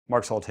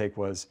Mark's whole take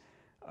was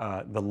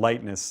the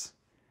lightness,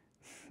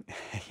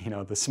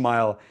 the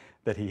smile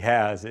that he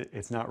has,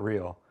 it's not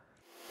real.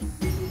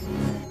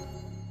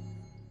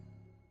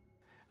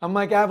 I'm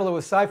Mike Avila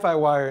with SYFY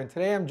WIRE, and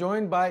today I'm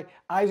joined by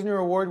Eisner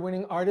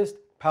Award-winning artist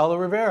Paolo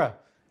Rivera.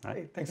 Hi.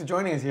 Hey, thanks for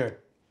joining us here.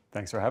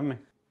 Thanks for having me.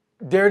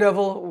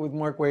 Daredevil with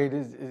Mark Waid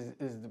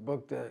is the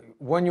book that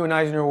won you an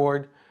Eisner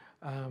Award,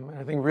 and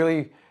I think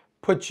really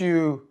put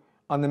you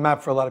on the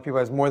map for a lot of people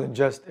as more than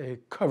just a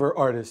cover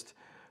artist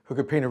who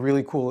could paint a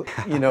really cool,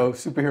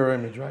 superhero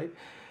image, right?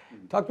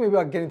 Talk to me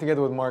about getting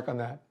together with Mark on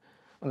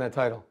that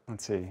title.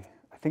 Let's see.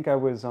 I think I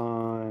was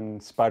on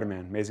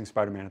Spider-Man, Amazing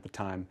Spider-Man at the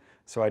time.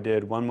 So I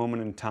did One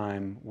Moment in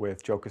Time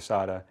with Joe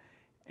Quesada,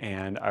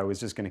 and I was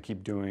just going to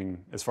keep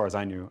doing, as far as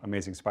I knew,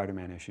 Amazing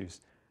Spider-Man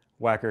issues.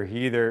 Wacker,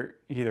 he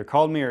either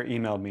called me or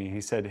emailed me. He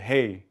said,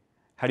 "Hey,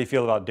 how do you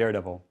feel about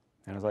Daredevil?"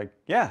 And I was like,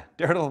 "Yeah,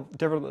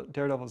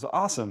 Daredevil is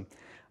awesome,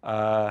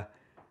 but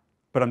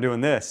I'm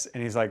doing this."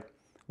 And he's like,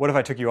 "What if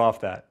I took you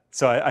off that?"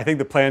 So I think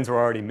the plans were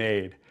already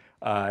made,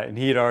 and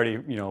he had already,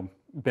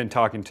 been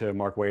talking to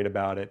Mark Waid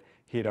about it.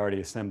 He had already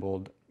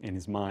assembled in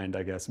his mind,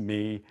 I guess,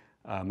 me,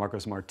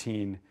 Marcos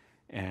Martin,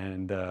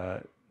 and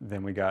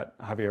then we got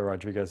Javier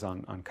Rodriguez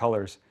on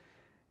colors,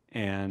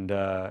 and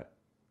I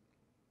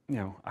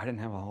didn't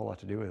have a whole lot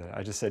to do with it.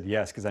 I just said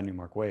yes because I knew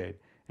Mark Waid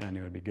and I knew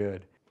it'd be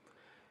good.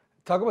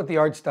 Talk about the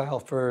art style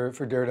for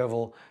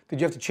Daredevil. Did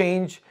you have to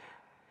change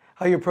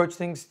how you approach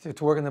things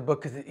to work in the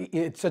book? Because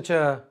it's such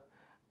a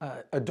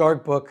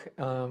dark book,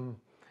 and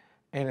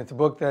it's a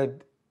book that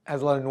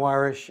has a lot of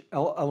noirish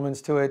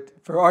elements to it.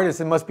 For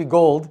artists, it must be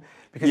gold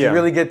because you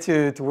really get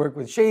to work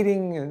with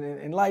shading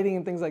and lighting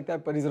and things like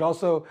that. But is it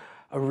also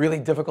a really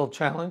difficult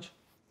challenge?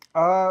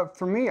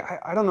 For me,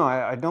 I don't know.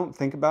 I don't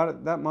think about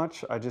it that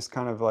much. I just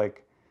kind of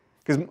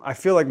because I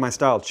feel like my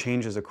style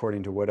changes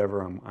according to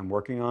whatever I'm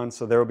working on.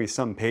 So there will be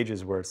some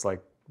pages where it's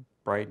like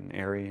bright and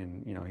airy,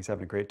 and he's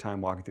having a great time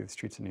walking through the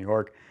streets of New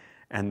York,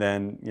 and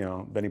then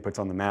then he puts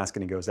on the mask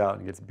and he goes out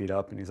and gets beat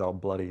up and he's all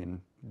bloody and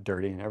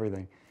dirty and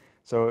everything.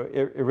 So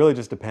it really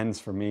just depends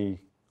for me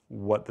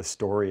what the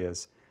story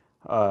is.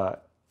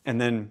 And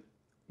then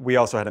we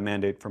also had a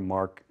mandate from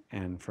Mark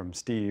and from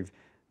Steve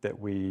that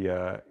we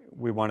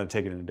wanted to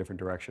take it in a different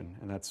direction.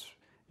 And that's,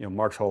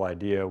 Mark's whole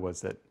idea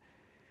was that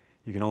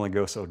you can only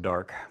go so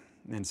dark.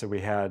 And so we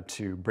had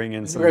to bring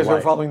in some light. You guys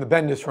were following the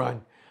Bendis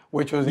run,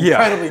 which was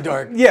incredibly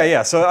dark.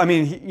 Yeah. So I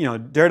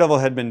mean, Daredevil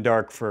had been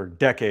dark for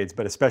decades,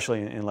 but especially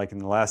in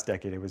the last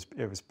decade, it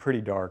was pretty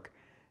dark.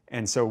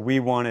 And so we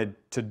wanted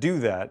to do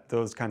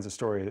those kinds of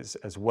stories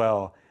as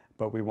well,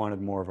 but we wanted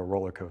more of a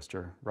roller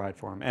coaster ride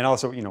for him. And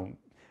also,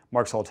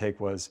 Mark's whole take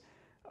was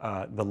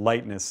the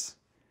lightness,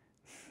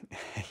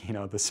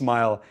 the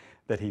smile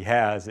that he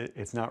has,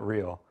 it's not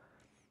real,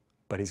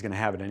 but he's going to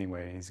have it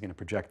anyway. He's going to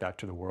project that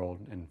to the world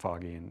and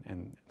Foggy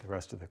and the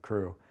rest of the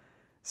crew.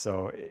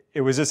 So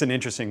it was just an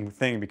interesting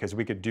thing because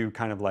we could do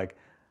kind of like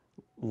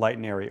light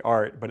and airy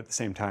art, but at the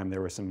same time there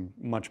were some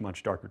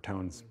much darker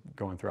tones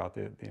going throughout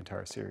the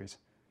entire series.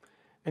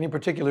 Any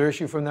particular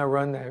issue from that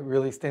run that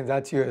really stands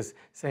out to you as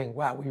saying,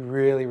 wow, we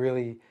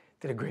really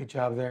did a great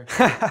job there?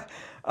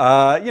 There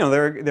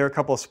are a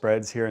couple of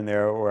spreads here and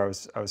there where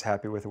I was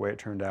happy with the way it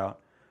turned out.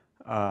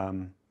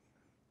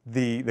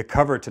 The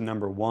cover to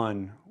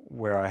 #1,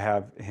 where I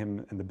have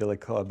him in the Billy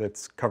Club,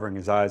 it's covering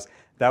his eyes,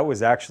 that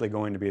was actually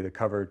going to be the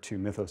cover to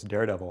Mythos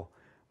Daredevil,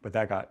 but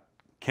that got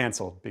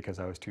canceled because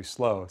I was too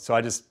slow. So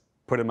I just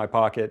put it in my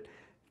pocket,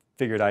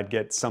 figured I'd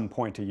get some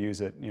point to use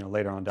it,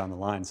 later on down the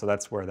line. So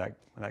that's where that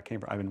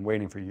came from. I've been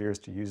waiting for years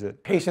to use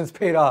it. Patience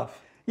paid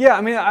off. Yeah,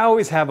 I mean, I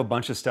always have a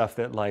bunch of stuff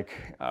that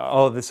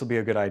oh, this will be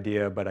a good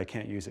idea, but I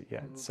can't use it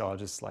yet. So I'll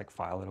just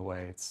file it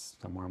away. It's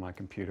somewhere on my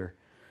computer,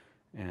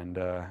 and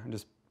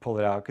just pull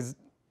it out because,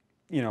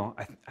 I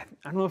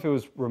don't know if it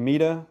was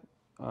Ramita,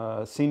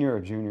 senior or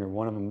junior.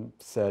 One of them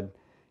said,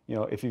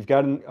 if you've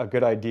got a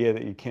good idea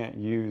that you can't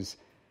use,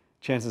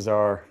 chances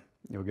are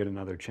you'll get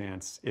another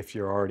chance if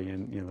you're already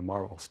in the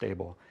Marvel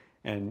stable.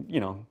 And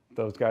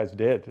those guys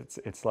did.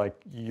 It's like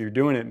you're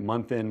doing it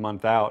month in,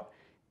 month out.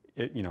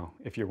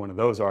 If you're one of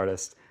those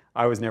artists,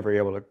 I was never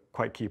able to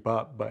quite keep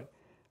up. But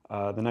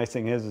the nice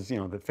thing is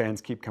the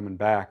fans keep coming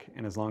back,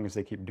 and as long as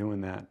they keep doing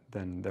that,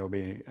 then there'll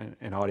be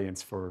an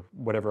audience for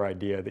whatever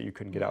idea that you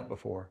couldn't get out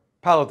before.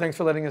 Paolo, thanks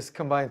for letting us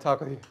come by and talk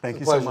with you. Thank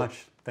you so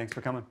much. Thanks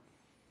for coming.